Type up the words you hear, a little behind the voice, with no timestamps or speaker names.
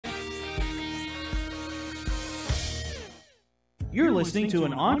You're listening to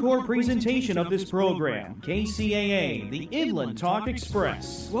an encore presentation of this program, KCAA, the Inland Talk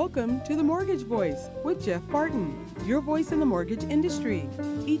Express. Welcome to The Mortgage Voice with Jeff Barton, your voice in the mortgage industry.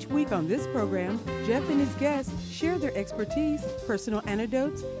 Each week on this program, Jeff and his guests share their expertise, personal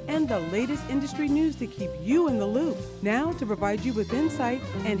anecdotes, and the latest industry news to keep you in the loop. Now, to provide you with insight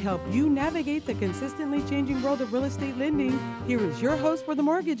and help you navigate the consistently changing world of real estate lending, here is your host for The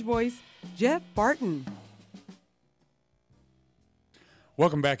Mortgage Voice, Jeff Barton.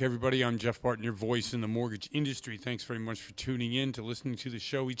 Welcome back, everybody. I'm Jeff Barton, your voice in the mortgage industry. Thanks very much for tuning in to listening to the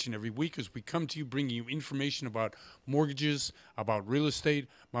show each and every week as we come to you bringing you information about mortgages, about real estate,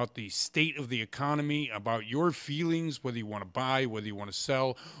 about the state of the economy, about your feelings, whether you want to buy, whether you want to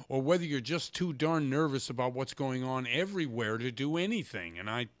sell, or whether you're just too darn nervous about what's going on everywhere to do anything. And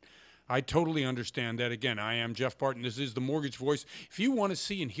I totally understand that. Again, I am Jeff Barton. This is the Mortgage Voice. If you want to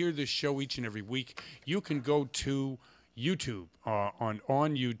see and hear this show each and every week, you can go to YouTube, on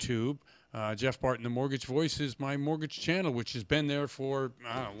YouTube. Jeff Barton, the Mortgage Voice, is my mortgage channel, which has been there for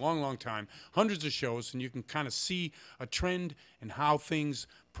a long time, hundreds of shows, and you can kind of see a trend and how things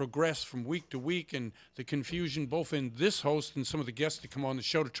progress from week to week, and the confusion both in this host and some of the guests that come on the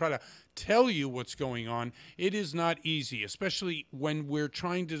show to try to tell you what's going on. It is not easy, especially when we're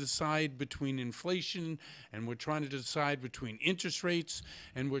trying to decide between inflation, and we're trying to decide between interest rates,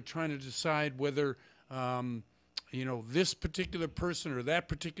 and we're trying to decide whether this particular person or that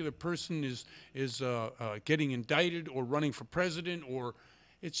particular person is getting indicted or running for president, or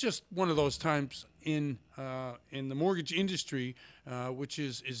it's just one of those times in the mortgage industry, which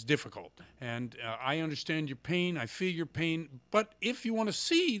is difficult. And I understand your pain. I feel your pain. But if you want to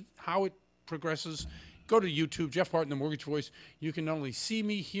see how it progresses, go to YouTube, Jeff Barton, the Mortgage Voice. You can not only see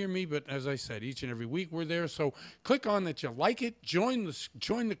me, hear me, but as I said, each and every week we're there. So click on that you like it, join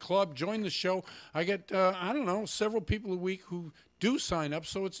the club, join the show. I get several people a week who do sign up.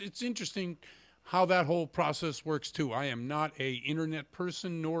 So it's interesting how that whole process works too. I am not a internet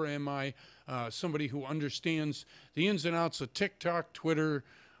person, nor am I somebody who understands the ins and outs of TikTok, Twitter,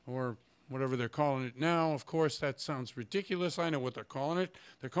 or whatever they're calling it now. Of course, that sounds ridiculous. I know what they're calling it.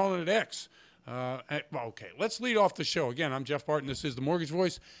 They're calling it X. Okay, let's lead off the show. Again, I'm Jeff Barton. This is the Mortgage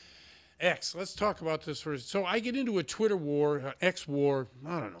Voice. X, let's talk about this first. So I get into a Twitter war, X war,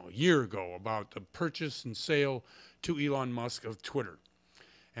 a year ago, about the purchase and sale to Elon Musk of Twitter.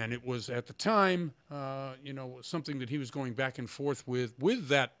 And it was at the time, something that he was going back and forth with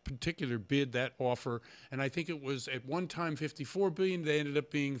that particular bid, that offer. And I think it was at one time $54 billion. They ended up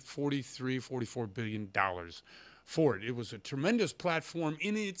being $44 billion for it. It was a tremendous platform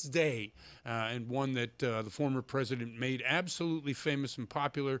in its day, and one that the former president made absolutely famous and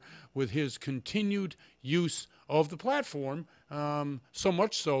popular with his continued use of the platform, so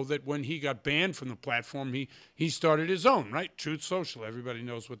much so that when he got banned from the platform, he started his own, right? Truth Social. Everybody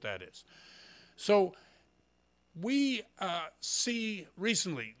knows what that is. So we see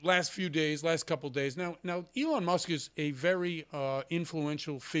recently, last couple of days, now Elon Musk is a very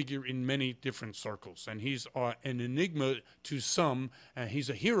influential figure in many different circles, and he's an enigma to some, and he's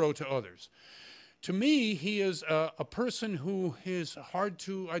a hero to others. To me, he is a person who is hard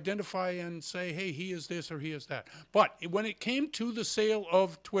to identify and say, hey, he is this or he is that. But when it came to the sale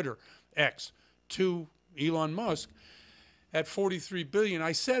of Twitter, X, to Elon Musk at $43 billion,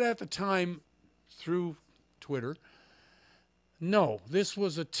 I said at the time through Twitter, no, this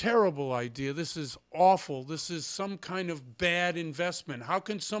was a terrible idea. This is awful. This is some kind of bad investment. How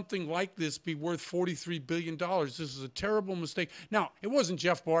can something like this be worth $43 billion? This is a terrible mistake. Now, it wasn't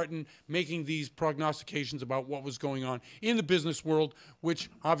Jeff Barton making these prognostications about what was going on in the business world,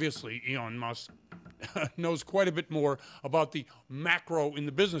 which obviously Elon Musk knows quite a bit more about the macro in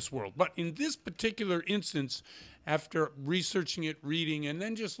the business world. But in this particular instance, after researching it, reading, and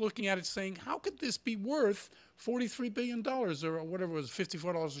then just looking at it saying, how could this be worth $43 billion or whatever it was,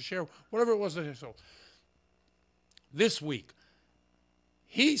 $54 a share, whatever it was. So this week,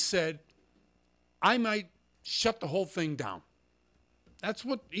 he said, I might shut the whole thing down. That's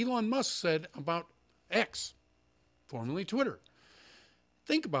what Elon Musk said about X, formerly Twitter.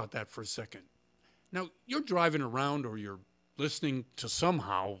 Think about that for a second. Now, you're driving around or you're listening to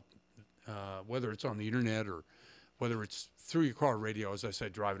somehow, whether it's on the internet or whether it's through your car radio, as I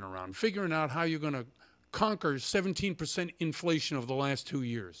said, driving around, figuring out how you're going to conquer 17% inflation over the last 2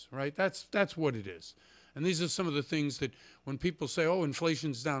 years, right? That's what it is. And these are some of the things that when people say, oh,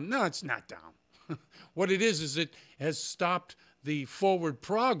 inflation's down. No, it's not down. What it is it has stopped the forward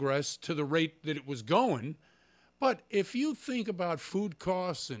progress to the rate that it was going. But if you think about food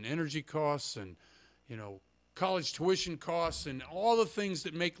costs and energy costs and, college tuition costs and all the things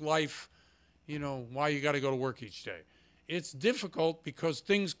that make life, why you got to go to work each day. it's difficult because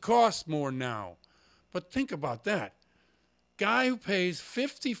things cost more now. But think about that. Guy who pays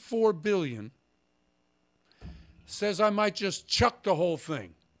 $54 billion says I might just chuck the whole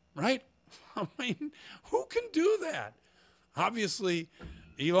thing, right? I mean, who can do that? Obviously,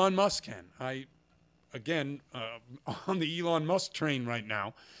 Elon Musk can. On the Elon Musk train right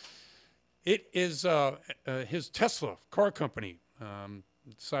now. It is his Tesla car company.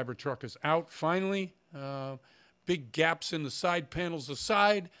 Cybertruck is out finally. Big gaps in the side panels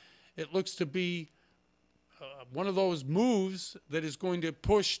aside. It looks to be one of those moves that is going to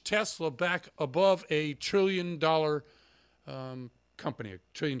push Tesla back above $1 trillion company, $1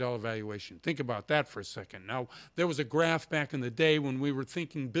 trillion valuation. Think about that for a second. Now, there was a graph back in the day when we were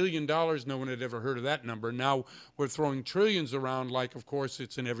thinking $1 billion. No one had ever heard of that number. Now we're throwing trillions around like, of course,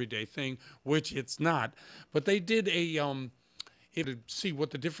 it's an everyday thing, which it's not. But they did to see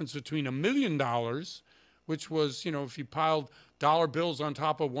what the difference between $1 million, which was, if you piled dollar bills on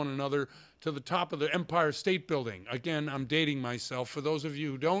top of one another to the top of the Empire State Building. Again, I'm dating myself. For those of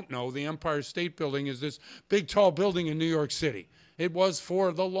you who don't know, the Empire State Building is this big, tall building in New York City. It was,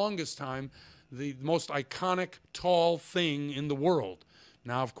 for the longest time, the most iconic, tall thing in the world.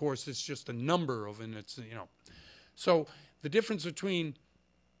 Now, of course, it's just a number of, and it's, So the difference between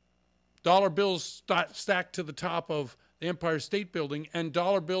dollar bills stacked to the top of the Empire State Building and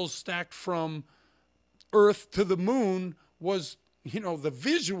dollar bills stacked from Earth to the moon was, the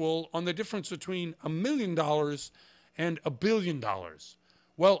visual on the difference between $1 million and $1 billion.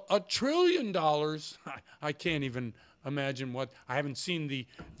 Well, $1 trillion, I can't even imagine what, I haven't seen the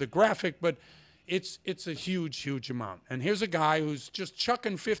graphic, but it's a huge, huge amount. And here's a guy who's just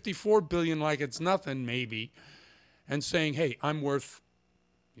chucking $54 billion like it's nothing, maybe, and saying, hey, I'm worth,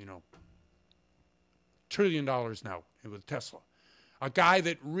 $1 trillion now with Tesla. A guy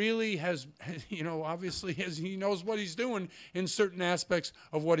that really has, obviously he knows what he's doing in certain aspects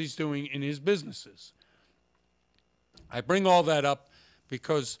of what he's doing in his businesses. I bring all that up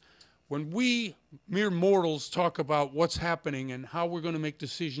because when we mere mortals talk about what's happening and how we're going to make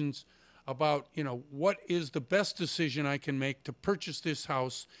decisions about, what is the best decision I can make to purchase this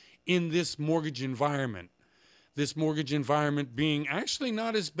house in this mortgage environment being actually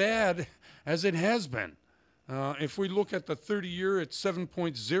not as bad as it has been. If we look at the 30-year at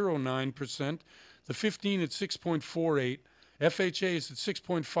 7.09%, the 15 at 6.48, FHA is at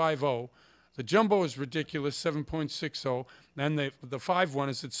 6.50, the jumbo is ridiculous, 7.60, and the 5-1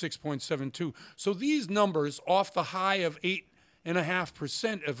 is at 6.72. So these numbers off the high of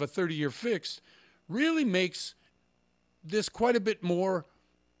 8.5% of a 30-year fixed really makes this quite a bit more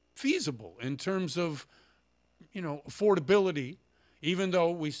feasible in terms of, affordability, even though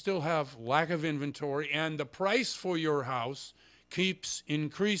we still have lack of inventory and the price for your house keeps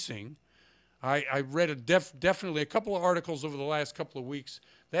increasing. I read definitely a couple of articles over the last couple of weeks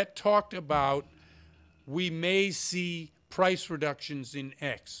that talked about we may see price reductions in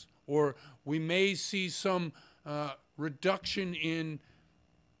X, or we may see some reduction in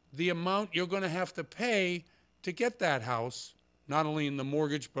the amount you're going to have to pay to get that house, not only in the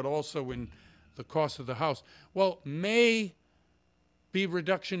mortgage but also in the cost of the house. Well, may be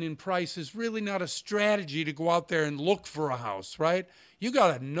reduction in price is really not a strategy to go out there and look for a house, right? You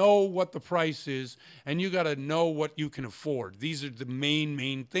got to know what the price is, and you got to know what you can afford. These are the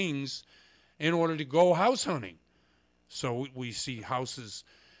main things in order to go house hunting. So we see houses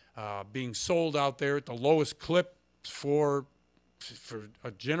being sold out there at the lowest clip for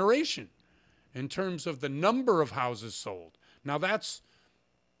a generation in terms of the number of houses sold. Now that's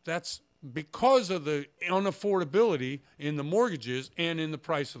because of the unaffordability in the mortgages and in the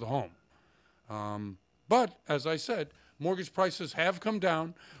price of the home. But, as I said, mortgage prices have come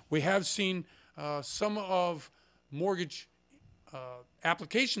down. We have seen some of mortgage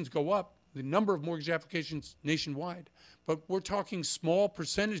applications go up, the number of mortgage applications nationwide. But we're talking small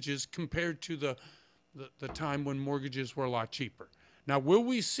percentages compared to the time when mortgages were a lot cheaper. Now, will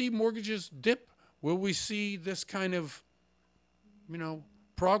we see mortgages dip? Will we see this kind of,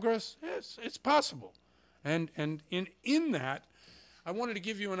 progress? Yes, it's possible. And in that, I wanted to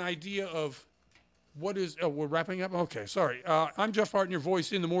give you an idea of what is, we're wrapping up? Okay, sorry. I'm Jeff Barton, your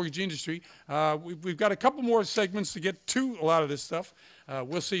voice in the mortgage industry. We've got a couple more segments to get to a lot of this stuff.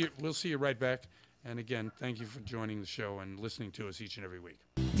 We'll see you right back. And again, thank you for joining the show and listening to us each and every week.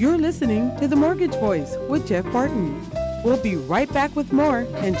 You're listening to The Mortgage Voice with Jeff Barton. We'll be right back with more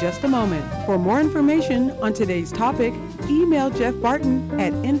in just a moment. For more information on today's topic, email Jeff Barton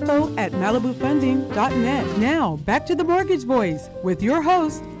at info@malibufunding.net. Now, back to The Mortgage Voice with your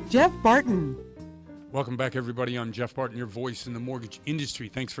host, Jeff Barton. Welcome back, everybody. I'm Jeff Barton, your voice in the mortgage industry.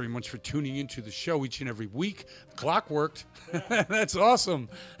 Thanks very much for tuning into the show each and every week. The clock worked. That's awesome.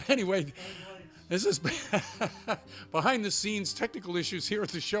 Anyway, this is behind the scenes technical issues here at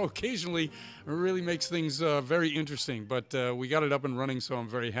the show. Occasionally really makes things very interesting, but we got it up and running, so I'm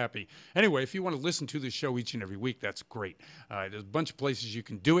very happy. Anyway, if you want to listen to the show each and every week, that's great. There's a bunch of places you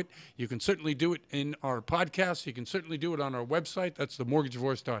can do it. You can certainly do it in our podcast. You can certainly do it on our website. That's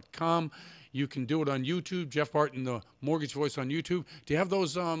themortgagevoice.com. You can do it on YouTube, Jeff Barton, the Mortgage Voice on YouTube. Do you have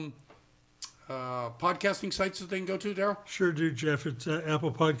those podcasting sites that they can go to, Darryl? Sure do, Jeff. It's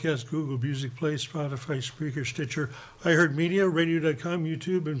Apple Podcast, Google Music Play, Spotify, Spreaker, Stitcher, iHeartMedia, Radio.com,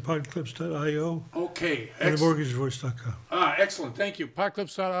 YouTube, and Podclips.io. Okay. And TheMortgageVoice.com. Excellent. Thank you.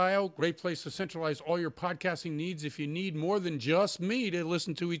 Podclips.io, great place to centralize all your podcasting needs. If you need more than just me to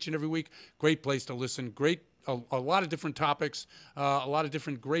listen to each and every week, great place to listen. A lot of different topics, a lot of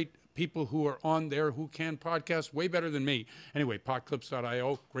different great people who are on there who can podcast way better than me. Anyway,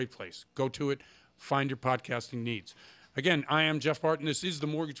 podclips.io, great place. Go to it, find your podcasting needs. Again, I am Jeff Barton. This is The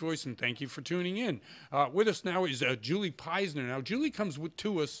Mortgage Voice, and thank you for tuning in. With us now is Julie Peisner. Now, Julie comes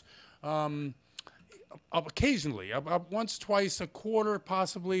to us occasionally, once, twice, a quarter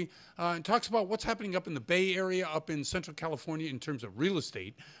possibly, and talks about what's happening up in the Bay Area, up in Central California in terms of real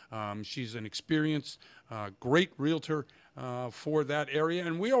estate. She's an experienced, great realtor for that area,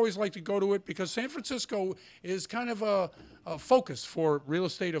 and we always like to go to it because San Francisco is kind of a focus for real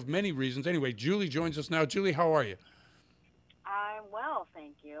estate of many reasons. Anyway, Julie joins us now. Julie, how are you? I'm well,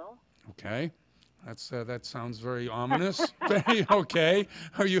 thank you. Okay. That sounds very ominous. Very okay.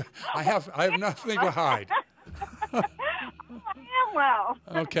 Are you? I have nothing to hide. Yeah, well.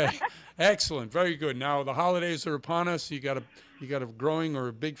 Okay, excellent, very good. Now the holidays are upon us. You got a growing or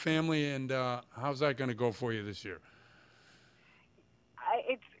a big family, and how's that going to go for you this year?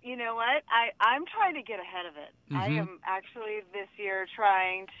 You know what? I'm trying to get ahead of it. Mm-hmm. I am actually this year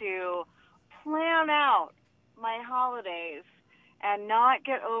trying to plan out my holidays and not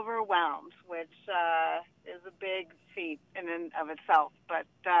get overwhelmed, which is a big feat in and of itself. But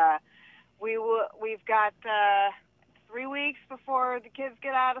we've got 3 weeks before the kids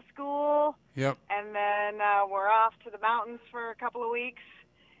get out of school. Yep. And then we're off to the mountains for a couple of weeks.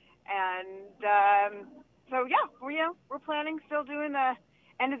 And so, yeah, we're planning, still doing the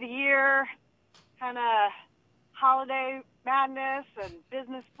end of the year kind of holiday madness and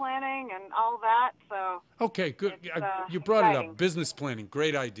business planning and all that. So okay, good. You brought exciting. It up. Business planning,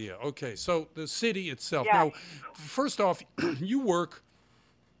 great idea. Okay, so the city itself. Yeah. Now, first off, you work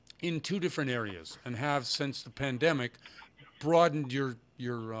in two different areas and have, since the pandemic, broadened your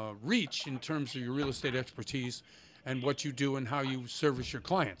reach in terms of your real estate expertise and what you do and how you service your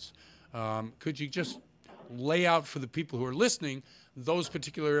clients. Could you just lay out for the people who are listening those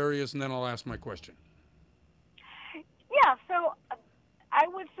particular areas, and then I'll ask my question. Yeah, so I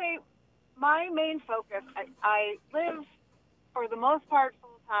would say my main focus, I live for the most part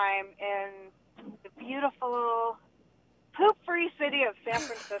full-time in the beautiful poop-free city of San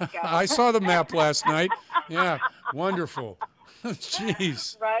Francisco. I saw the map last night. Yeah, wonderful.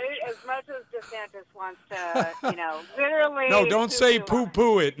 Jeez. Right? As much as DeSantis wants to, literally... No, don't say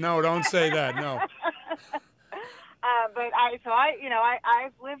poo-poo it. No, don't say that, no. But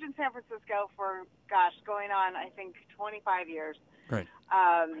I've lived in San Francisco for, going on, I think, 25 years. Right.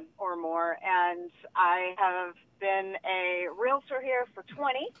 Or more. And I have been a realtor here for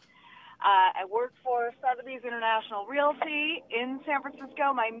 20. I work for Sotheby's International Realty in San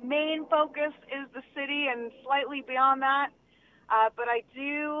Francisco. My main focus is the city and slightly beyond that. But I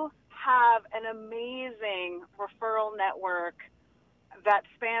do have an amazing referral network that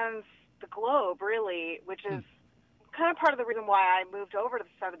spans the globe, really, which is kind of part of the reason why I moved over to the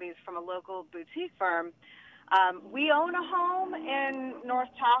Sotheby's from a local boutique firm. We own a home in North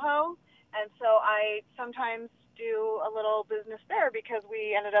Tahoe, and so I sometimes do a little business there because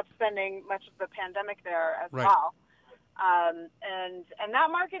we ended up spending much of the pandemic there as well. And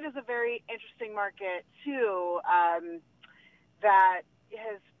that market is a very interesting market, too, that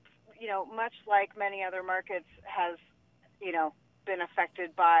has, much like many other markets, has, been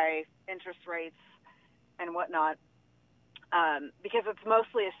affected by interest rates and whatnot. Because it's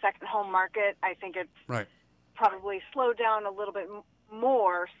mostly a second home market, I think it's probably slowed down a little bit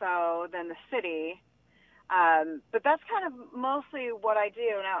more so than the city. But that's kind of mostly what I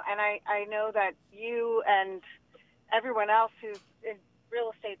do now. And I know that you and everyone else who's in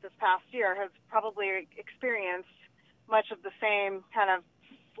real estate this past year has probably experienced much of the same kind of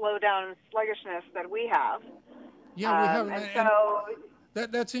slowdown and sluggishness that we have. Yeah, we have. And so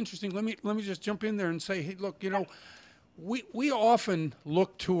that's interesting. Let me just jump in there and say, hey, look, we often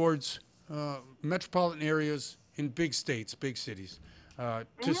look towards metropolitan areas in big states, big cities,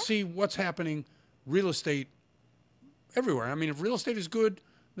 to see what's happening real estate everywhere. I mean, if real estate is good,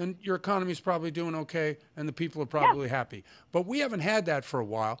 then your economy is probably doing okay and the people are probably happy. But we haven't had that for a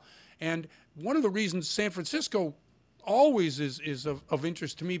while. And one of the reasons San Francisco always is of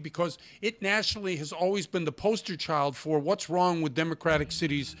interest to me, because it nationally has always been the poster child for what's wrong with democratic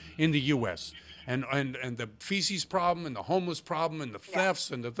cities in the U.S. And the feces problem and the homeless problem and the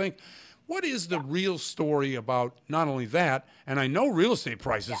thefts and the thing. What is the real story about not only that, and I know real estate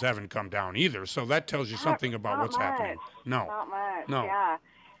prices haven't come down either, so that tells you something about what's happening. No. Not much, no. yeah.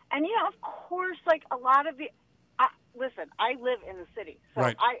 And, of course, like a lot of the listen, I live in the city, so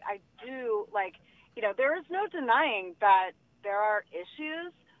right. I do, like, there is no denying that there are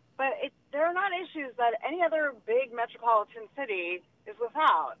issues, but there are not issues that any other big metropolitan city is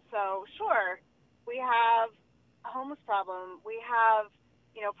without. So, sure, we have a homeless problem, we have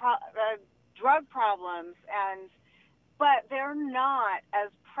drug problems, but they're not as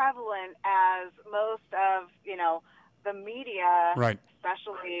prevalent as most of, the media, right.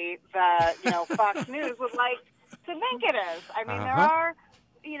 especially the, Fox News would like to think it is. I mean, there are,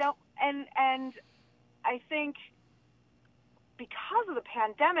 and I think because of the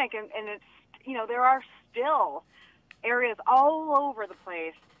pandemic and it's, there are still areas all over the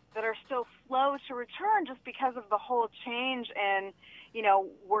place that are still slow to return just because of the whole change in,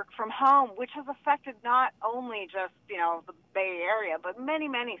 work from home, which has affected not only just, the Bay Area, but many,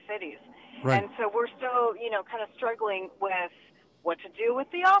 many cities. Right. And so we're still, kind of struggling with what to do with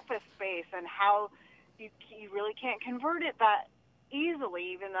the office space and how you really can't convert it that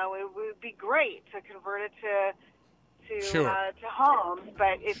easily, even though it would be great to convert it to homes,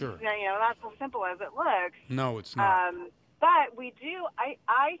 but it's not so simple as it looks. No, it's not. But we do.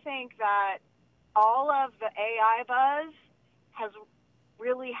 I think that all of the AI buzz has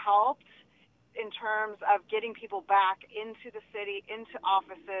really helped in terms of getting people back into the city, into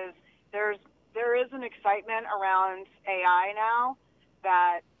offices. There is an excitement around AI now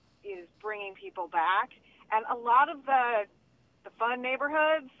that is bringing people back, and a lot of the fun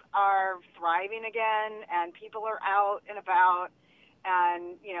neighborhoods are thriving again, and people are out and about,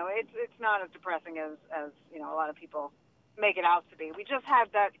 and it's not as depressing as a lot of people make it out to be. We just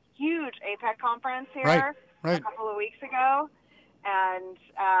had that huge APEC conference here right. a couple of weeks ago, and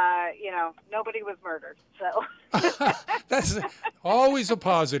nobody was murdered. So that's always a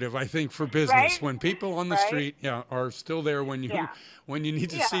positive, I think, for business, right? when people on the street are still there when you need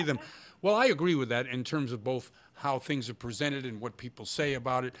to see them. Well, I agree with that in terms of both how things are presented and what people say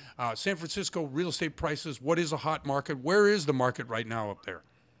about it. San Francisco real estate prices, what is a hot market? Where is the market right now up there?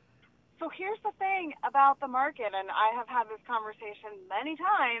 So here's the thing about the market, and I have had this conversation many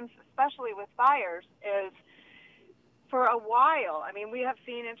times, especially with buyers, is for a while, I mean, we have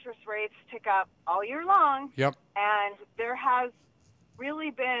seen interest rates tick up all year long. Yep. And there has really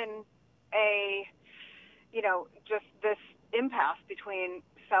been just this impasse between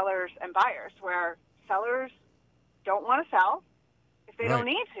sellers and buyers, where sellers don't want to sell if they don't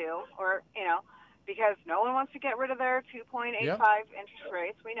need to, or, because no one wants to get rid of their 2.85 interest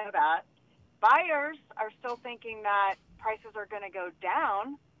rates. We know that. Buyers are still thinking that prices are going to go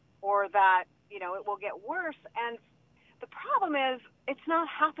down, or that, it will get worse. And the problem is it's not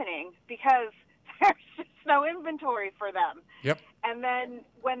happening because there's just no inventory for them. Yep. And then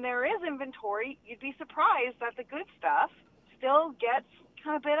when there is inventory, you'd be surprised that the good stuff still gets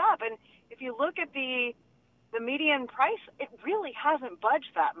kind of bid up. And if you look at the median price, it really hasn't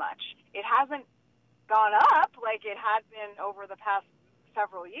budged that much. It hasn't gone up like it had been over the past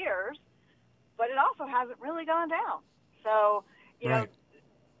several years, but it also hasn't really gone down. So,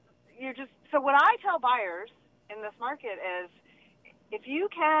 so what I tell buyers in this market is, if you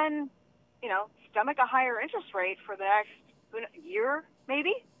can, stomach a higher interest rate for the next year,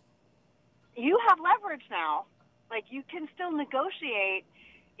 maybe, you have leverage now. Like, you can still negotiate,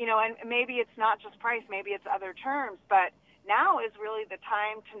 and maybe it's not just price, maybe it's other terms, but now is really the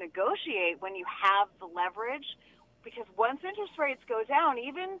time to negotiate when you have the leverage, because once interest rates go down,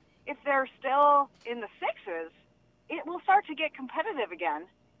 even if they're still in the sixes, it will start to get competitive again,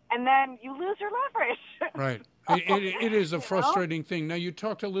 and then you lose your leverage. Right. It is a frustrating thing. Now, you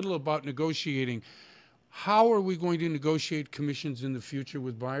talked a little about negotiating. How are we going to negotiate commissions in the future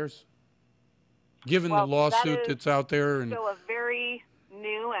with buyers, given the lawsuit that's out there? And still a very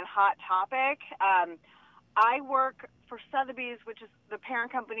new and hot topic. I work for Sotheby's, which is the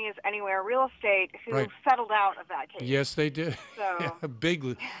parent company is Anywhere Real Estate, who settled out of that case. Yes, they did. So,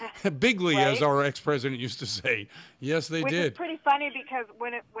 bigly, as our ex-president used to say. Yes, they did. Which is pretty funny, because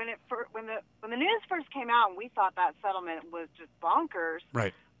when the news first came out, we thought that settlement was just bonkers.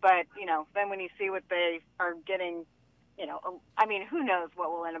 Right. But, then when you see what they are getting, I mean, who knows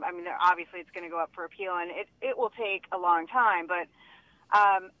what will end up. I mean, obviously it's going to go up for appeal, and it will take a long time. But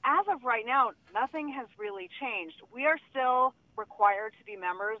as of right now, nothing has really changed. We are still required to be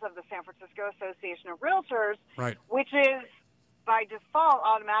members of the San Francisco Association of Realtors, right, which is by default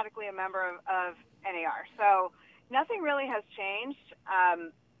automatically a member of NAR. So nothing really has changed.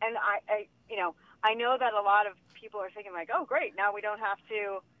 And I know that a lot of people are thinking like, oh, great, now we don't have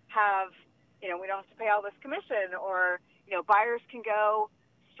to have, we don't have to pay all this commission, or, buyers can go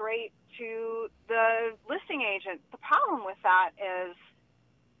straight to the listing agent. The problem with that is,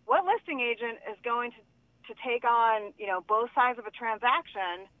 what listing agent is going to take on, both sides of a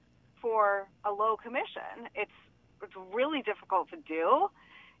transaction for a low commission? It's really difficult to do.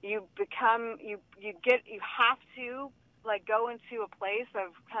 You have to go into a place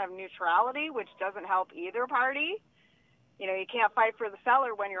of kind of neutrality, which doesn't help either party. You can't fight for the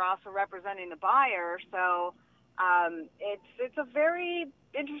seller when you're also representing the buyer. So it's a very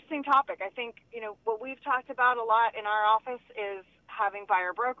interesting topic. I think, what we've talked about a lot in our office is having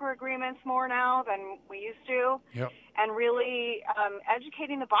buyer-broker agreements more now than we used to, yep, and really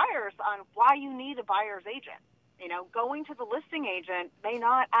educating the buyers on why you need a buyer's agent. Going to the listing agent may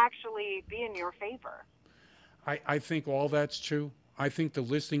not actually be in your favor. I think all that's true. I think the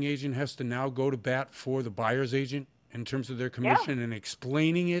listing agent has to now go to bat for the buyer's agent in terms of their commission and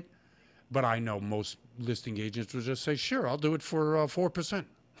explaining it. But I know most listing agents will just say, sure, I'll do it for 4%.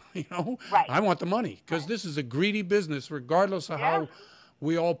 Right. I want the money, because this is a greedy business, regardless of how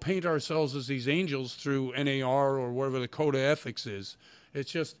we all paint ourselves as these angels through NAR or whatever the code of ethics is.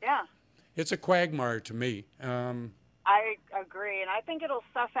 It's just, it's a quagmire to me. I agree, and I think it'll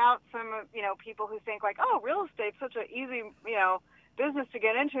suss out some, people who think like, oh, real estate's such an easy, business to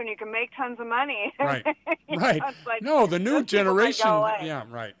get into, and you can make tons of money. Right, right. Like, no, the new generation. Yeah,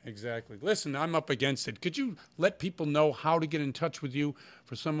 right, exactly. Listen, I'm up against it. Could you let people know how to get in touch with you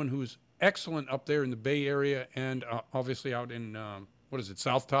for someone who's excellent up there in the Bay Area and obviously out in,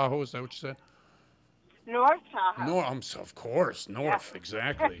 South Tahoe? Is that what you said? North Tahoe. No, of course, north,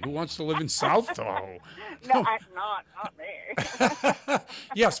 exactly. Who wants to live in South Tahoe? No, not me.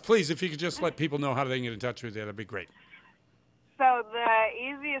 Yes, please, if you could just let people know how they can get in touch with you, that'd be great. So the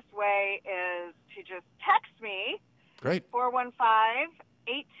easiest way is to just text me. Great.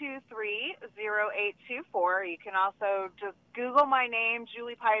 415-823-0824. You can also just Google my name,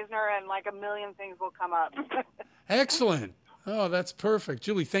 Julie Peisner, and like a million things will come up. Excellent. Oh, that's perfect.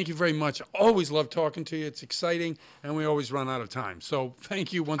 Julie, thank you very much. Always love talking to you. It's exciting, and we always run out of time. So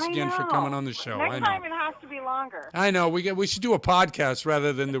thank you once again for coming on the show. Next time it has to be longer. I know. We should do a podcast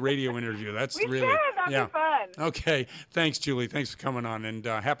rather than the radio interview. That's we really should. That'd be fun. Okay. Thanks, Julie. Thanks for coming on, and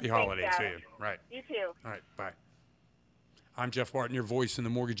happy holidays to you. Right. You too. All right. Bye. I'm Jeff Barton, your voice in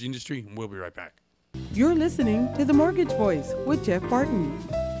the mortgage industry, and we'll be right back. You're listening to The Mortgage Voice with Jeff Barton.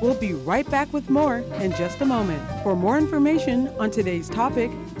 We'll be right back with more in just a moment. For more information on today's topic,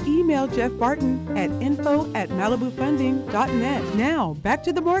 email Jeff Barton at info@malibufunding.net. Now, back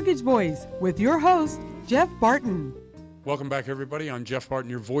to The Mortgage Voice with your host, Jeff Barton. Welcome back, everybody. I'm Jeff Barton,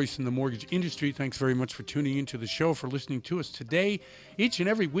 your voice in the mortgage industry. Thanks very much for tuning into the show, for listening to us today. Each and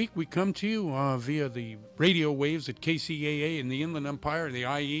every week, we come to you via the radio waves at KCAA in the Inland Empire, the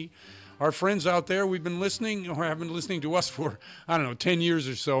IE. Our friends out there, we've been listening, or have been listening to us for, 10 years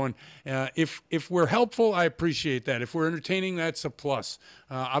or so. And if we're helpful, I appreciate that. If we're entertaining, that's a plus.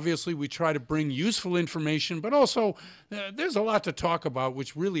 Obviously, we try to bring useful information, but also there's a lot to talk about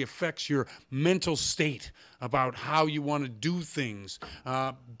which really affects your mental state about how you want to do things.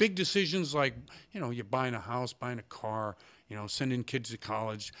 Big decisions like, you're buying a house, buying a car, sending kids to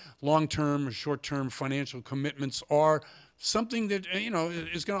college. Long-term or short-term financial commitments are something that,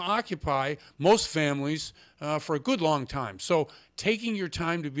 is going to occupy most families for a good long time. So taking your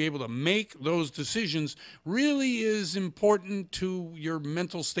time to be able to make those decisions really is important to your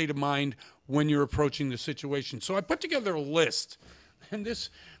mental state of mind when you're approaching the situation. So I put together a list, and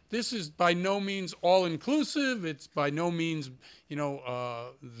this is by no means all-inclusive. It's by no means,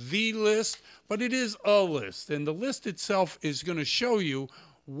 the list, but it is a list. And the list itself is going to show you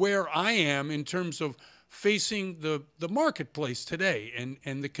where I am in terms of facing the marketplace today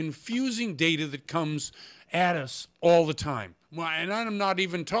and the confusing data that comes at us all the time. Well, and I'm not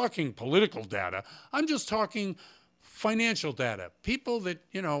even talking political data. I'm just talking financial data. People that,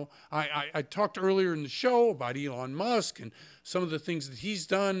 I talked earlier in the show about Elon Musk and some of the things that he's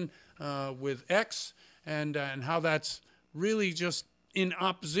done with X and how that's really just in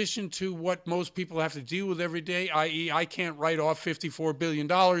opposition to what most people have to deal with every day, i.e. I can't write off $54 billion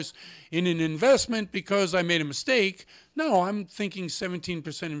in an investment because I made a mistake. No, I'm thinking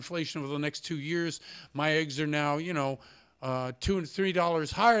 17% inflation over the next 2 years. My eggs are now, $2 and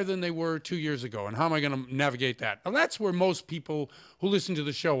 $3 higher than they were 2 years ago. And how am I going to navigate that? Well, that's where most people who listen to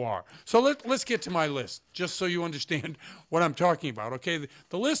the show are. So let's get to my list, just so you understand what I'm talking about. Okay,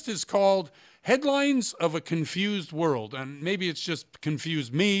 the list is called Headlines of a Confused World. And maybe it's just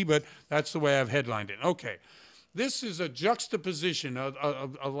confused me, but that's the way I've headlined it. Okay, this is a juxtaposition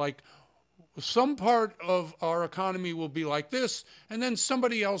of like some part of our economy will be like this, and then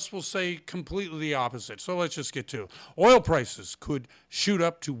somebody else will say completely the opposite. So let's just get to it. Oil prices could shoot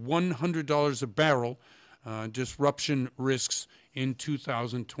up to $100 a barrel. Disruption risks in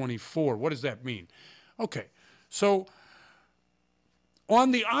 2024. What does that mean? Okay, so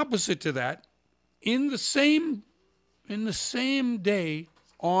on the opposite to that, in the same day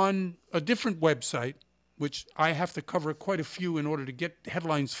on a different website, which I have to cover quite a few in order to get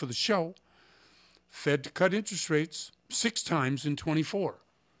headlines for the show, Fed to cut interest rates 6 times in 24.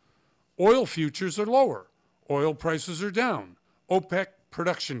 Oil futures are lower. Oil prices are down. OPEC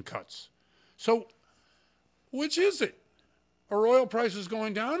production cuts. So which is it? Are oil prices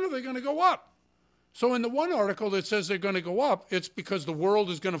going down or are they going to go up? So in the one article that says they're going to go up, it's because the world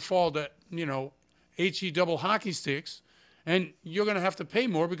is going to fall to, HE double hockey sticks, and you're going to have to pay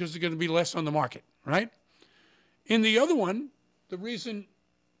more because there's going to be less on the market, right? In the other one, the reason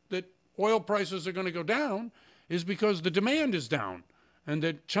that oil prices are going to go down is because the demand is down and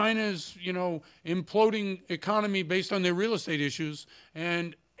that China's, imploding economy based on their real estate issues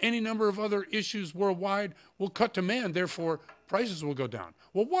and any number of other issues worldwide will cut demand. Therefore, prices will go down.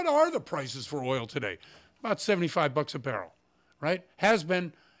 Well, what are the prices for oil today? About $75 a barrel, right? Has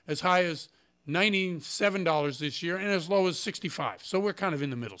been as high as $97 this year and as low as $65. So we're kind of in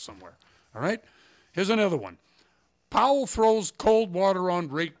the middle somewhere, all right? Here's another one. Powell throws cold water on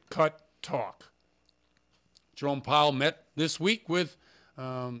rate cut talk. Jerome Powell met this week with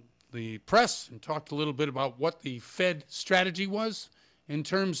the press and talked a little bit about what the Fed strategy was in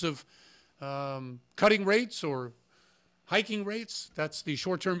terms of cutting rates or hiking rates. That's the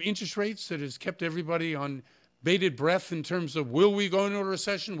short-term interest rates that has kept everybody on bated breath in terms of will we go into a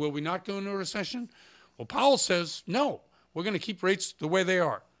recession, will we not go into a recession? Well, Powell says, no, we're going to keep rates the way they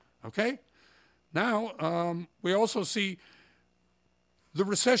are, okay? Now, we also see the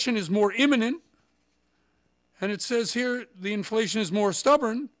recession is more imminent, and it says here the inflation is more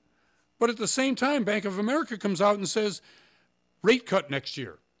stubborn, but at the same time, Bank of America comes out and says rate cut next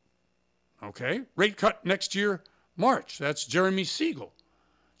year, okay? Rate cut next year, March. That's Jeremy Siegel.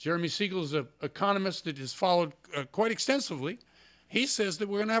 Jeremy Siegel is an economist that is followed quite extensively. He says that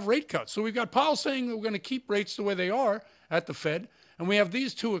we're going to have rate cuts. So we've got Powell saying that we're going to keep rates the way they are at the Fed, and we have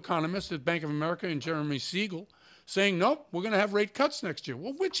these two economists at Bank of America and Jeremy Siegel saying, nope, we're going to have rate cuts next year.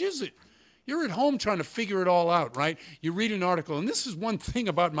 Well, which is it? You're at home trying to figure it all out, right? You read an article, and this is one thing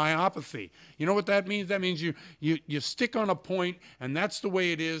about myopathy. You know what that means? That means you stick on a point, and that's the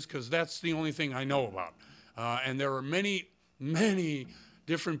way it is because that's the only thing I know about. And there are many, many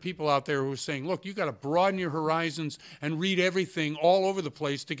different people out there who are saying, look, you got to broaden your horizons and read everything all over the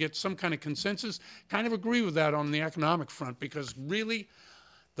place to get some kind of consensus. Kind of agree with that on the economic front because really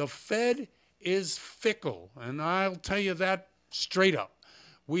the Fed is fickle, and I'll tell you that straight up.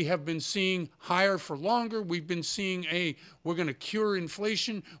 We have been seeing higher for longer. We've been seeing we're going to cure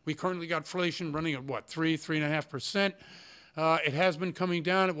inflation. We currently got inflation running at what, 3.5%. It has been coming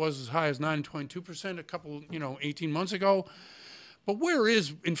down. It was as high as 9.2% a couple, 18 months ago. But where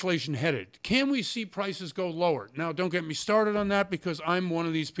is inflation headed? Can we see prices go lower? Now, don't get me started on that because I'm one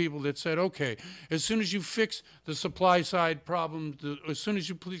of these people that said, okay, as soon as you fix the supply side problems, as soon as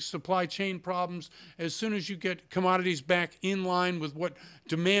you fix supply chain problems, as soon as you get commodities back in line with what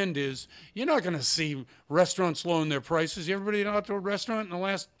demand is, you're not going to see restaurants lowering their prices. Everybody out to a restaurant in the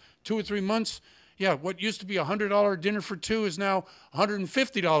last 2 or 3 months? Yeah, what used to be a $100 dinner for two is now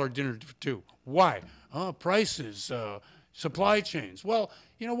 $150 dinner for two. Why? Prices, supply chains. Well,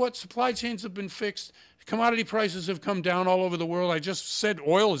 you know what? Supply chains have been fixed. Commodity prices have come down all over the world. I just said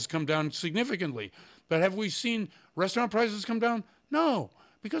oil has come down significantly. But have we seen restaurant prices come down? No,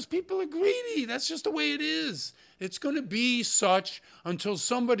 because people are greedy. That's just the way it is. It's going to be such until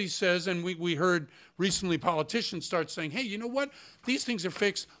somebody says, and we heard recently politicians start saying, hey, you know what? These things are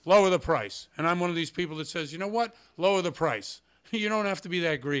fixed. Lower the price. And I'm one of these people that says, you know what? Lower the price. You don't have to be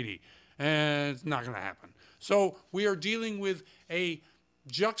that greedy. And it's not going to happen. So we are dealing with a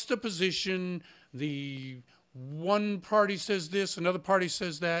juxtaposition. The one party says this, another party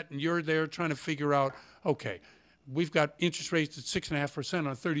says that, and you're there trying to figure out, okay, we've got interest rates at 6.5% on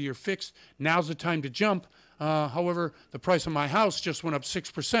a 30-year fixed. Now's the time to jump. However, the price of my house just went up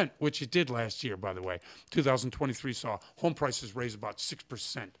 6%, which it did last year, by the way. 2023 saw home prices raise about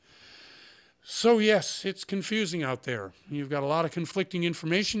 6%. So, yes, it's confusing out there. You've got a lot of conflicting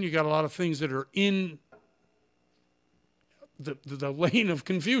information. You've got a lot of things that are in the lane of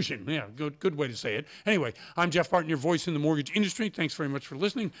confusion. Yeah, good way to say it. Anyway, I'm Jeff Barton, your voice in the mortgage industry. Thanks very much for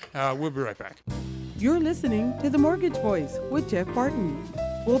listening. We'll be right back. You're listening to The Mortgage Voice with Jeff Barton.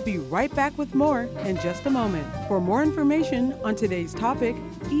 We'll be right back with more in just a moment. For more information on today's topic,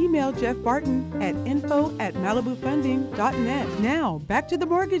 email Jeff Barton at info@malibufunding.net. Now, back to The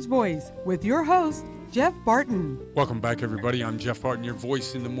Mortgage Voice with your host, Jeff Barton. Welcome back, everybody. I'm Jeff Barton, your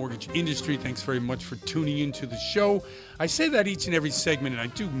voice in the mortgage industry. Thanks very much for tuning into the show. I say that each and every segment, and I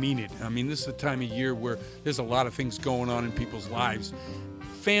do mean it. I mean, this is the time of year where there's a lot of things going on in people's lives.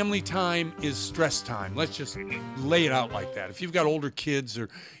 Family time is stress time. Let's just lay it out like that. If you've got older kids or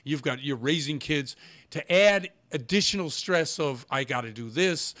you're raising kids, to add additional stress of, I got to do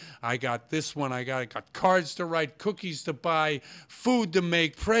this, I got this one, I got cards to write, cookies to buy, food to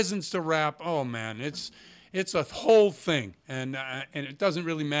make, presents to wrap. Oh man, it's a whole thing, and it doesn't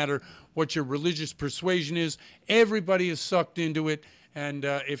really matter what your religious persuasion is. Everybody is sucked into it, and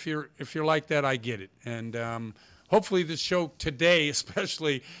if you're like that, I get it. And hopefully this show today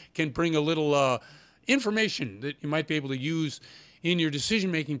especially can bring a little information that you might be able to use in your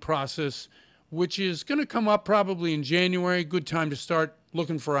decision-making process, which is going to come up probably in January. Good time to start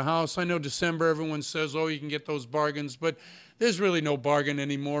looking for a house. I know December, everyone says, oh, you can get those bargains, but there's really no bargain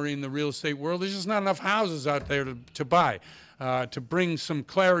anymore in the real estate world. There's just not enough houses out there to buy. To bring some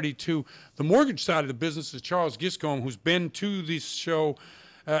clarity to the mortgage side of the business is Charles Giscombe, who's been to this show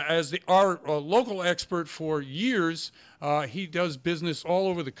as our local expert for years. He does business all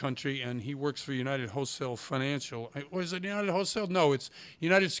over the country, and he works for United Wholesale Financial. Was it United Wholesale? No, it's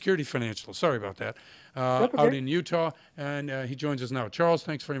United Security Financial. Sorry about that. Okay. Out in Utah, and he joins us now. Charles,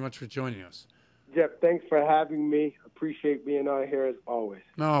 thanks very much for joining us. Jeff, thanks for having me. Appreciate being on here as always.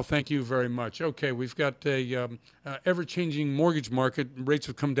 No, thank you very much. Okay, we've got a ever-changing mortgage market. Rates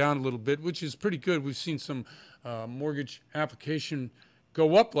have come down a little bit, which is pretty good. We've seen some mortgage application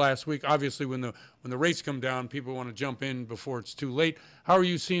go up last week. Obviously, when the rates come down, people want to jump in before it's too late. How are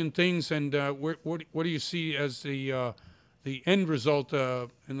you seeing things, and what do you see as the end result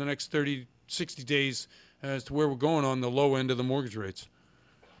in the next 30, 60 days as to where we're going on the low end of the mortgage rates?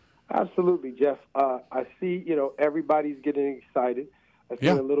 Absolutely, Jeff. I see, everybody's getting excited. I see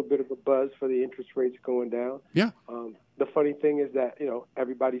a little bit of a buzz for the interest rates going down. Yeah. The funny thing is that,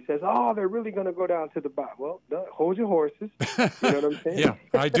 everybody says, oh, they're really going to go down to the bottom. Well, no, hold your horses. You know what I'm saying? Yeah,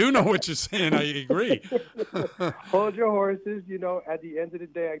 I do know what you're saying. I agree. Hold your horses. At the end of the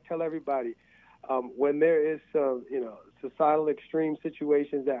day, I tell everybody, when there is some, societal extreme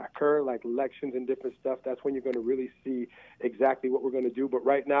situations that occur, like elections and different stuff, that's when you're going to really see exactly what we're going to do. But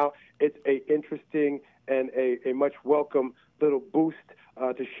right now, it's a interesting and a much welcome little boost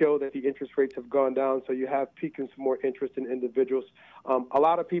to show that the interest rates have gone down. So you have peaking some more interest in individuals. A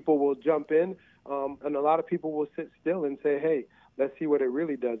lot of people will jump in, and a lot of people will sit still and say, hey, let's see what it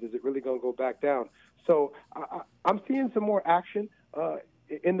really does. Is it really going to go back down? So I'm seeing some more action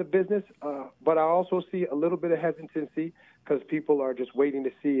in the business, but I also see a little bit of hesitancy because people are just waiting to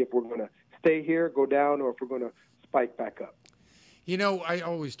see if we're going to stay here, go down, or if we're going to spike back up. I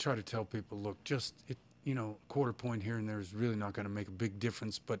always try to tell people, look, quarter point here and there is really not going to make a big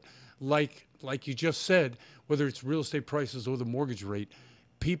difference. But like you just said, whether it's real estate prices or the mortgage rate,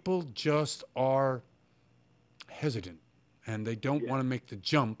 people just are hesitant and they don't want to make the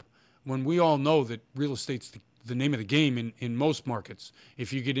jump when we all know that real estate's the name of the game in most markets.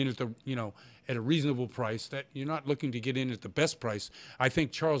 If you get in at at a reasonable price, that you're not looking to get in at the best price. I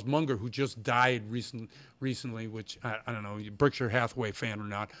think Charles Munger, who just died recently, which I don't know, Berkshire Hathaway fan or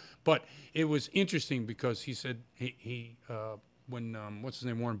not, but it was interesting because he said when what's his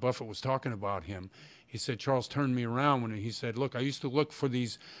name, Warren Buffett was talking about him, he said Charles turned me around when he said, look, I used to look for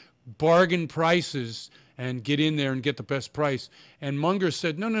these bargain prices and get in there and get the best price. And Munger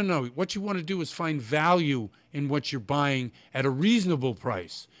said, no. What you want to do is find value in what you're buying at a reasonable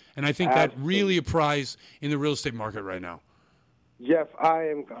price. And I think that really applies in the real estate market right now. Jeff, I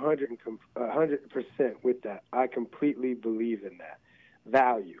am 100% with that. I completely believe in that.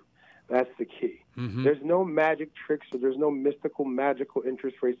 Value. That's the key. Mm-hmm. There's no magic tricks or there's no mystical, magical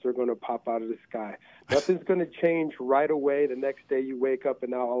interest rates that are going to pop out of the sky. Nothing's going to change right away. The next day you wake up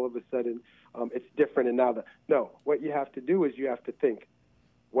and now all of a sudden it's different. And no, what you have to do is you have to think,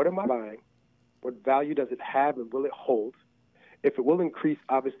 what am I buying? What value does it have and will it hold? If it will increase,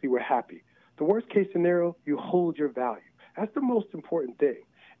 obviously we're happy. the worst case scenario, you hold your value. That's the most important thing.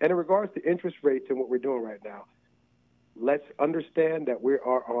 And in regards to interest rates and what we're doing right now, let's understand that we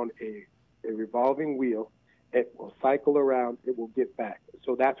are on a revolving wheel. It will cycle around. It will get back.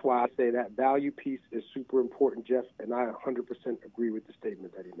 So that's why I say that value piece is super important, Jeff, and I 100% agree with the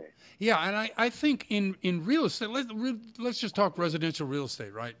statement that he made. Yeah, and I think in real estate, let's just talk residential real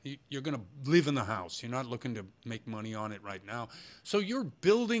estate, right? You're going to live in the house. You're not looking to make money on it right now. So you're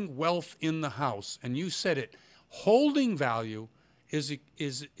building wealth in the house, and you said it. Holding value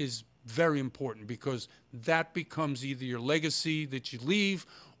is very important because that becomes either your legacy that you leave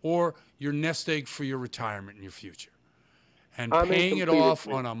or your nest egg for your retirement in your future. And paying it off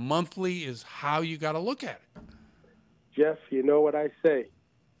on a monthly is how you got to look at it. Jeff, you know what I say.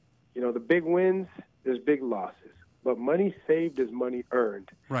 You know, the big wins, there's big losses. But money saved is money earned.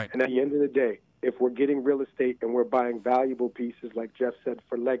 Right. And at the end of the day, if we're getting real estate and we're buying valuable pieces, like Jeff said,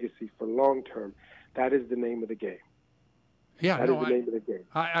 for legacy, for long term, that is the name of the game. Yeah, that is the name of the game.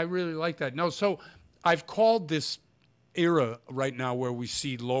 I really like that. No, so I've called this era right now where we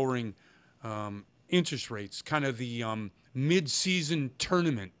see lowering interest rates, kind of the mid-season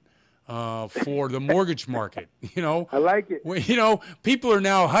tournament for the mortgage market. You know, I like it. You know, people are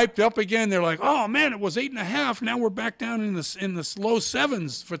now hyped up again. They're like, "Oh man, it was 8.5. Now we're back down in the low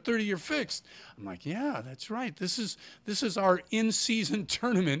sevens for 30-year fixed." I'm like, "Yeah, that's right. This is our in-season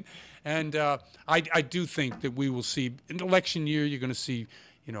tournament." And I do think that we will see in election year. You're going to see,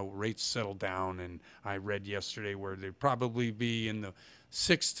 you know, rates settle down. And I read yesterday where they'd probably be in the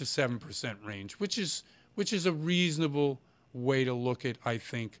 6 to 7% range, which is a reasonable way to look at, I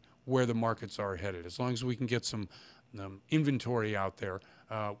think, where the markets are headed. As long as we can get some inventory out there.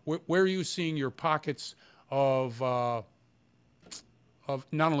 Where are you seeing your pockets of not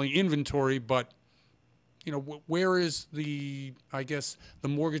only inventory, but you know, where is the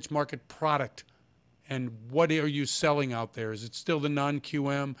mortgage market product, and what are you selling out there? Is it still the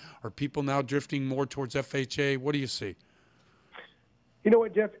non-QM? Are people now drifting more towards FHA? What do you see? You know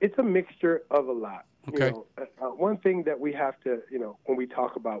what, Jeff? It's a mixture of a lot. Okay. You know, one thing that we have to, you know, when we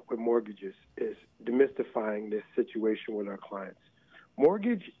talk about with mortgages is demystifying this situation with our clients.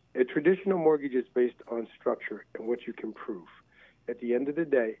 A traditional mortgage is based on structure and what you can prove. At the end of the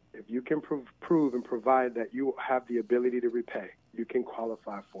day, if you can prove and provide that you have the ability to repay, you can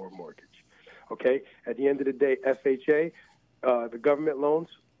qualify for a mortgage. Okay? At the end of the day, FHA, the government loans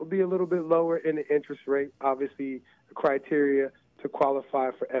will be a little bit lower in the interest rate. Obviously, the criteria to qualify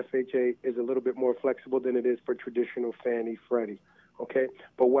for FHA is a little bit more flexible than it is for traditional Fannie, Freddie. Okay?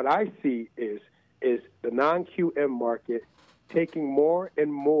 But what I see is the non-QM market taking more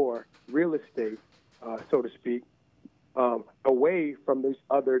and more real estate, so to speak, away from these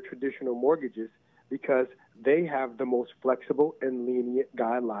other traditional mortgages because they have the most flexible and lenient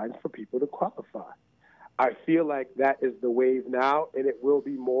guidelines for people to qualify. I feel like that is the wave now, and it will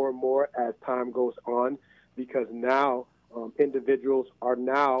be more and more as time goes on because now individuals are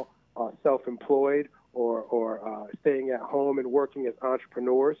now self-employed or staying at home and working as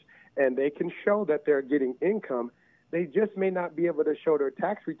entrepreneurs, and they can show that they're getting income. They just may not be able to show their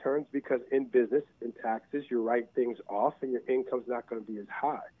tax returns because in business, in taxes, you write things off and your income's not going to be as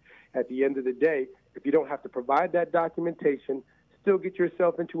high. At the end of the day, if you don't have to provide that documentation, still get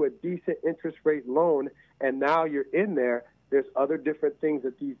yourself into a decent interest rate loan, and now you're in there, there's other different things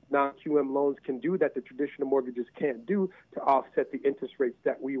that these non-QM loans can do that the traditional mortgages can't do to offset the interest rates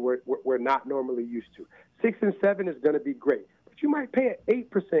that we're not normally used to. 6 and 7 is going to be great. You might pay an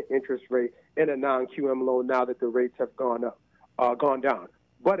 8% interest rate in a non-QM loan now that the rates have gone down.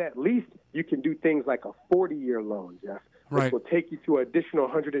 But at least you can do things like a 40-year loan, Jeff, which right. will take you to an additional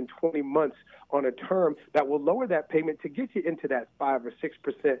 120 months on a term that will lower that payment to get you into that 5 or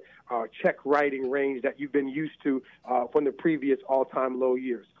 6% check writing range that you've been used to from the previous all-time low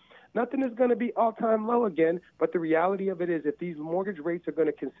years. Nothing is going to be all-time low again, but the reality of it is if these mortgage rates are going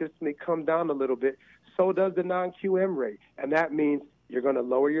to consistently come down a little bit, so does the non-QM rate. And that means you're going to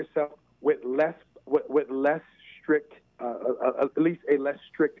lower yourself with less strict, at least a less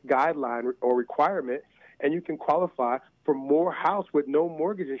strict guideline or requirement, and you can qualify for more house with no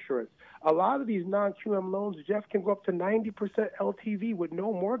mortgage insurance. A lot of these non-QM loans, Jeff, can go up to 90% LTV with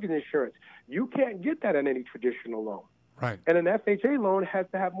no mortgage insurance. You can't get that in any traditional loan. Right. And an FHA loan has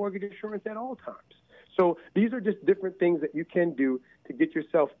to have mortgage insurance at all times. So these are just different things that you can do to get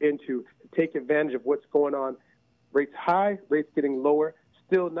yourself into, to take advantage of what's going on. Rates high, rates getting lower.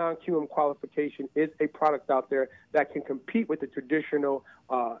 Still, non-QM qualification is a product out there that can compete with the traditional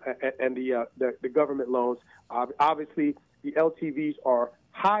and the government loans. Obviously, the LTVs are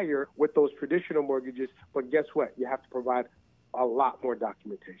higher with those traditional mortgages, but guess what? You have to provide a lot more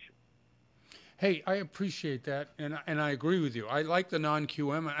documentation. Hey, I appreciate that, and I agree with you. I like the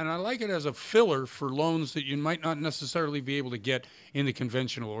non-QM, and I like it as a filler for loans that you might not necessarily be able to get in the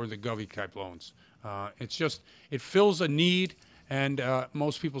conventional or the Govy type loans. It's just, it fills a need, and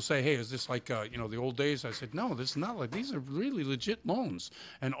most people say, hey, is this like, the old days? I said, no, this is not like, these are really legit loans.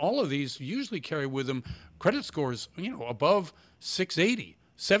 And all of these usually carry with them credit scores, above 680,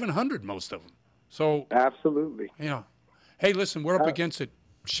 700, most of them. So, Absolutely. yeah. Hey, listen, we're up against it.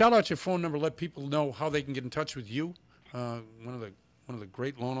 Shout out your phone number. Let people know how they can get in touch with you. One of the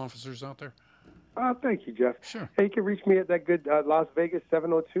great loan officers out there. Thank you, Jeff. Sure. Hey, you can reach me at that good Las Vegas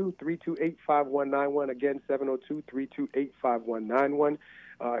 702-328-5191. Again, 702-328-5191.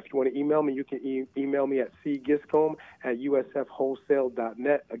 If you want to email me, you can email me at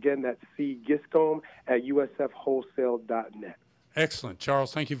cgiscombe@usfwholesale.net. Again, that's cgiscombe@usfwholesale.net. Excellent.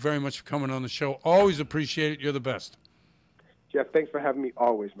 Charles, thank you very much for coming on the show. Always appreciate it. You're the best. Jeff, thanks for having me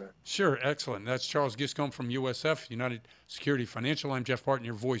always, man. Sure, excellent. That's Charles Giscombe from USF, United Security Financial. I'm Jeff Barton,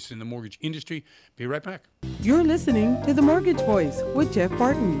 your voice in the mortgage industry. Be right back. You're listening to The Mortgage Voice with Jeff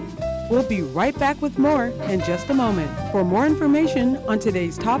Barton. We'll be right back with more in just a moment. For more information on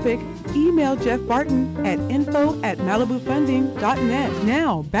today's topic, email Jeff Barton at info@malibufunding.net.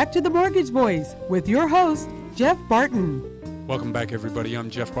 Now, back to The Mortgage Voice with your host, Jeff Barton. Welcome back, everybody.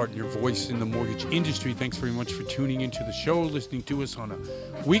 I'm Jeff Barton, your voice in the mortgage industry. Thanks very much for tuning into the show, listening to us on a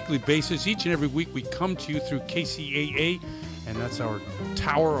weekly basis. Each and every week we come to you through KCAA, and that's our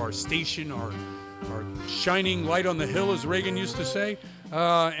tower, our station, our shining light on the hill, as Reagan used to say.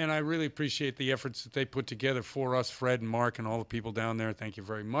 And I really appreciate the efforts that they put together for us, Fred and Mark and all the people down there. Thank you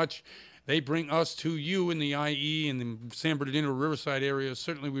very much. They bring us to you in the IE and the San Bernardino Riverside area.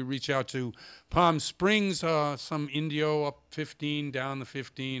 Certainly we reach out to Palm Springs, some Indio up 15, down the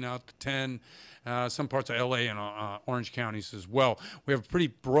 15, out to 10, some parts of LA and Orange counties as well. We have a pretty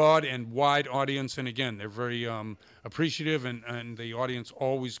broad and wide audience, and again, they're very appreciative, and the audience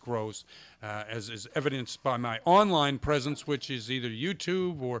always grows, as is evidenced by my online presence, which is either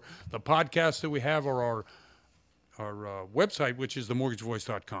YouTube or the podcast that we have, or our website, which is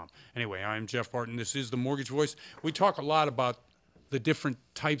themortgagevoice.com. Anyway, I'm Jeff Barton. This is The Mortgage Voice. We talk a lot about the different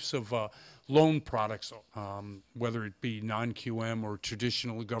types of loan products, whether it be non-QM or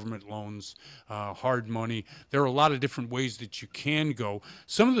traditional government loans, hard money. There are a lot of different ways that you can go.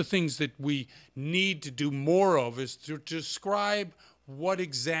 Some of the things that we need to do more of is to describe what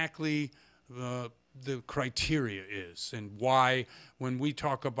exactly the criteria is, and why, when we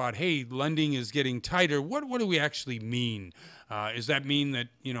talk about, hey, lending is getting tighter, what do we actually mean? Does that mean that,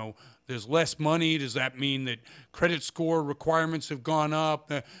 there's less money? Does that mean that credit score requirements have gone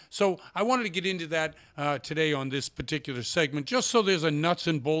up? So I wanted to get into that today on this particular segment, just so there's a nuts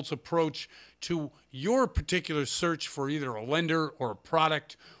and bolts approach to your particular search for either a lender or a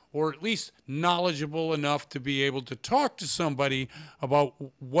product, or at least knowledgeable enough to be able to talk to somebody about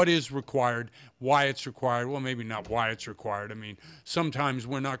what is required, why it's required. Well, maybe not why it's required. I mean, sometimes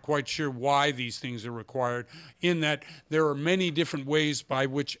we're not quite sure why these things are required, in that there are many different ways by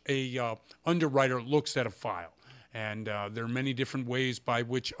which a underwriter looks at a file. And there are many different ways by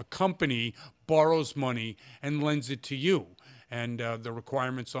which a company borrows money and lends it to you, and the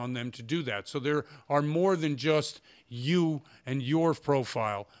requirements on them to do that. So there are more than just you and your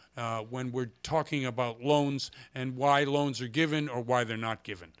profile when we're talking about loans and why loans are given or why they're not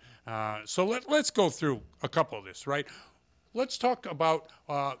given. So let's go through a couple of this, right? Let's talk about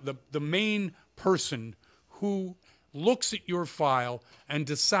the main person who looks at your file and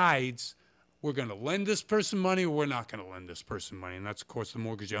decides, we're going to lend this person money or we're not going to lend this person money. And that's, of course, the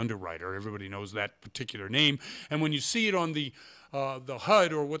mortgage underwriter. Everybody knows that particular name. And when you see it on the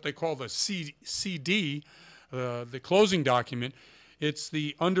HUD, or what they call the CD, the closing document, it's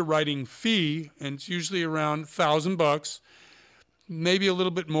the underwriting fee, and it's usually around $1,000, maybe a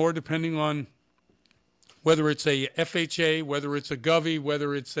little bit more depending on whether it's a FHA, whether it's a Govy,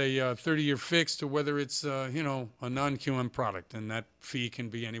 whether it's a 30-year fixed, or whether it's a non-QM product, and that fee can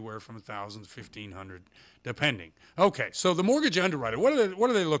be anywhere from $1,000 to $1,500, depending. Okay, so the mortgage underwriter, what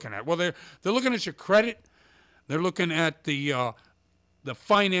are they looking at? Well, they're looking at your credit, they're looking at the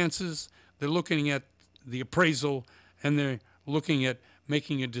finances, they're looking at the appraisal, and they're looking at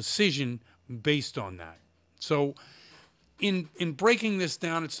making a decision based on that. So in breaking this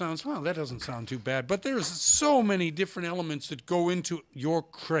down, it sounds, well, that doesn't sound too bad, but there's so many different elements that go into your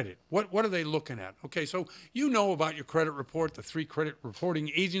credit. What are they looking at? Okay, so you know about your credit report, the 3 credit reporting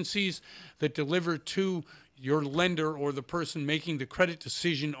agencies that deliver to your lender or the person making the credit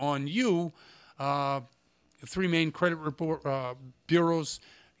decision on you, the 3 main credit report bureaus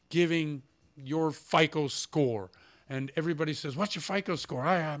giving your FICO score. and everybody says, what's your FICO score?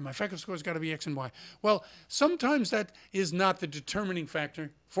 My FICO score's got to be X and Y. Well, sometimes that is not the determining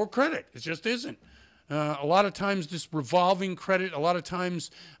factor for credit. It just isn't. A lot of times this revolving credit, a lot of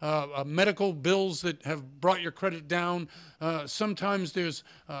times medical bills that have brought your credit down. Sometimes there's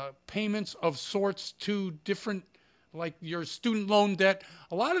payments of sorts to different, like your student loan debt.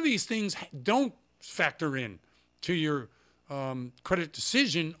 A lot of these things don't factor in to your credit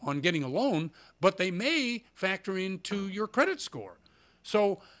decision on getting a loan, but they may factor into your credit score.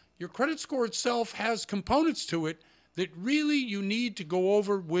 So your credit score itself has components to it that really you need to go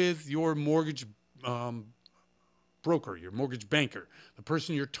over with your mortgage broker, your mortgage banker, the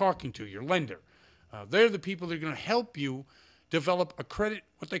person you're talking to, your lender. They're the people that are going to help you develop a credit,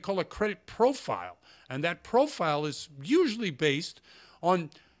 what they call a credit profile. And that profile is usually based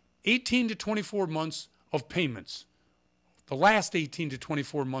on 18 to 24 months of payments. The last 18 to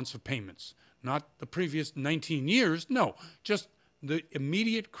 24 months of payments, not the previous 19 years. No, just the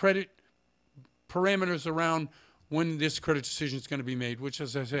immediate credit parameters around when this credit decision is going to be made, which,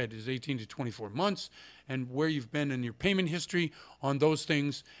 as I said, is 18 to 24 months, and where you've been in your payment history on those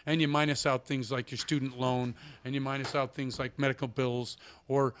things, and you minus out things like your student loan, and you minus out things like medical bills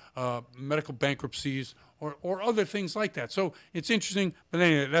or medical bankruptcies or other things like that. So it's interesting, but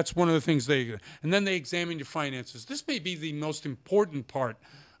anyway, that's one of the things and then they examine your finances. This may be the most important part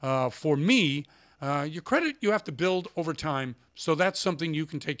for me. Your credit you have to build over time, so that's something you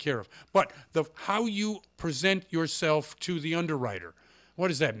can take care of. But how you present yourself to the underwriter, what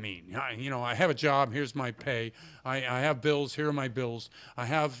does that mean? I have a job, here's my pay. I have bills, here are my bills. I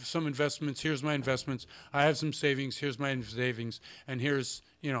have some investments, here's my investments. I have some savings, here's my savings. And here's,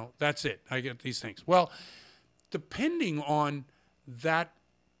 that's it. I get these things. Well, depending on that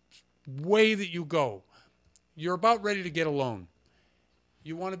way that you go, you're about ready to get a loan.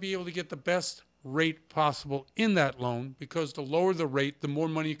 You want to be able to get the best rate possible in that loan, because the lower the rate, the more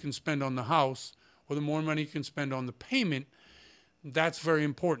money you can spend on the house or the more money you can spend on the payment. That's very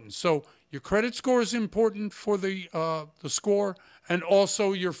important. So your credit score is important for the score, and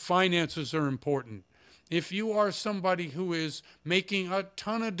also your finances are important. If you are somebody who is making a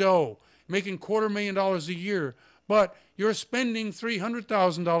ton of dough, making $250,000 a year, but you're spending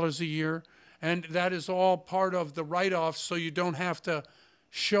 $300,000 a year, and that is all part of the write-off so you don't have to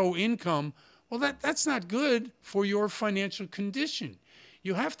show income, well, that's not good for your financial condition.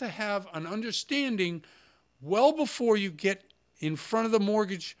 You have to have an understanding well before you get in front of the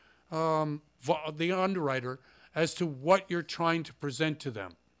mortgage, the underwriter, as to what you're trying to present to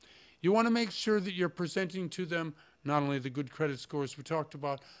them. You want to make sure that you're presenting to them not only the good credit scores we talked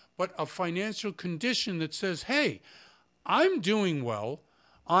about, but a financial condition that says, hey, I'm doing well.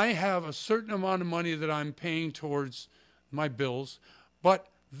 I have a certain amount of money that I'm paying towards my bills, but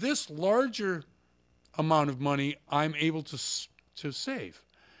this larger amount of money I'm able to save.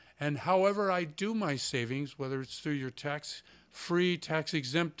 And however I do my savings, whether it's through your tax-free,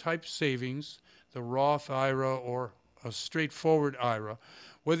 tax-exempt type savings, the Roth IRA or a straightforward IRA,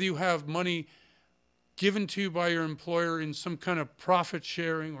 whether you have money given to you by your employer in some kind of profit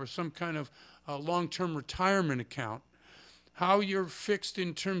sharing or some kind of long-term retirement account, how you're fixed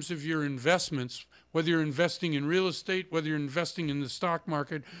in terms of your investments, whether you're investing in real estate, whether you're investing in the stock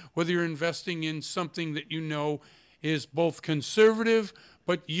market, whether you're investing in something that you know is both conservative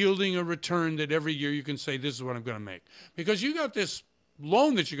but yielding a return that every year you can say, this is what I'm going to make. Because you got this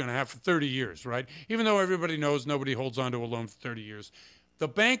loan that you're going to have for 30 years, right? Even though everybody knows nobody holds on to a loan for 30 years. The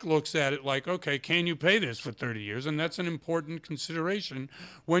bank looks at it like, okay, can you pay this for 30 years? And that's an important consideration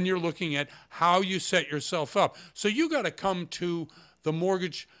when you're looking at how you set yourself up. So you got to come to the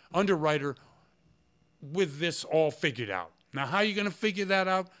mortgage underwriter with this all figured out. Now, how are you going to figure that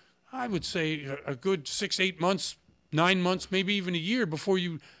out? I would say a good 6, 8 months, 9 months, maybe even a year before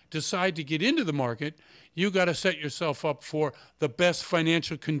you decide to get into the market. You got to set yourself up for the best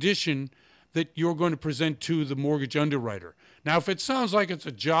financial condition that you're going to present to the mortgage underwriter. Now, if it sounds like it's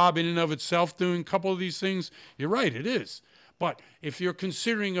a job in and of itself doing a couple of these things, you're right, it is. But if you're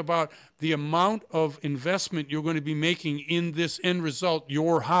considering about the amount of investment you're going to be making in this end result,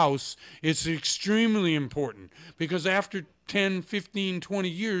 your house, it's extremely important, because after 10, 15, 20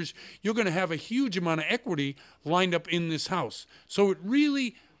 years, you're going to have a huge amount of equity lined up in this house. So it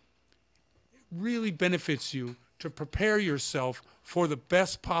really benefits you to prepare yourself for the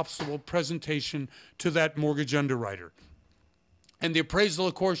best possible presentation to that mortgage underwriter. And the appraisal,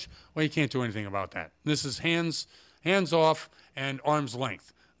 of course, well, you can't do anything about that. This is hands off and arm's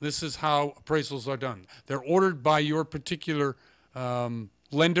length. This is how appraisals are done. They're ordered by your particular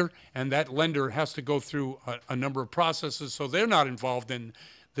lender, and that lender has to go through a number of processes, so they're not involved in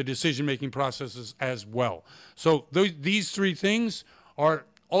the decision-making processes as well. So these three things are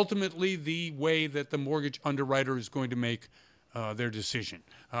ultimately the way that the mortgage underwriter is going to make their decision.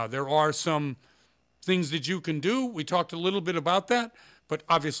 There are some things that you can do. We talked a little bit about that, but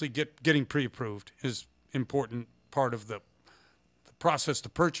obviously getting pre-approved is important part of the process to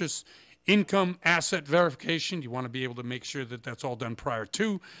purchase. Income asset verification, you want to be able to make sure that that's all done prior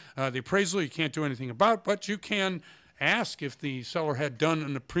to the appraisal. You can't do anything about, but you can ask if the seller had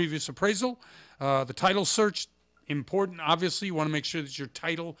done a previous appraisal. The title search, important. Obviously, you want to make sure that your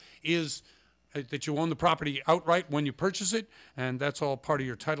title is that you own the property outright when you purchase it, and that's all part of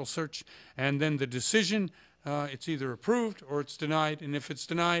your title search. And then the decision, it's either approved or it's denied, and if it's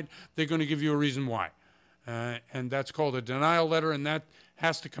denied, they're going to give you a reason why. And that's called a denial letter, and that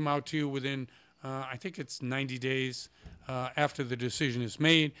has to come out to you within, I think it's 90 days after the decision is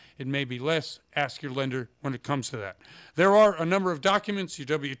made. It may be less. Ask your lender when it comes to that. There are a number of documents, your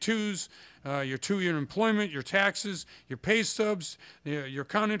W-2s, your 2-year employment, your taxes, your pay stubs, your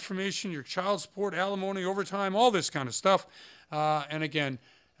account information, your child support, alimony, overtime, all this kind of stuff. And again,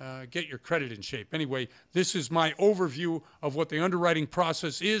 get your credit in shape. Anyway, this is my overview of what the underwriting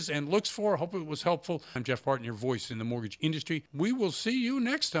process is and looks for. I hope it was helpful. I'm Jeff Barton, your voice in the mortgage industry. We will see you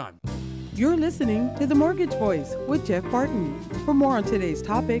next time. You're listening to The Mortgage Voice with Jeff Barton. For more on today's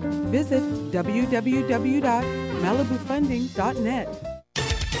topic, visit www.malibufunding.net.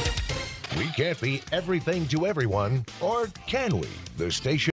 We can't be everything to everyone, or can we? The station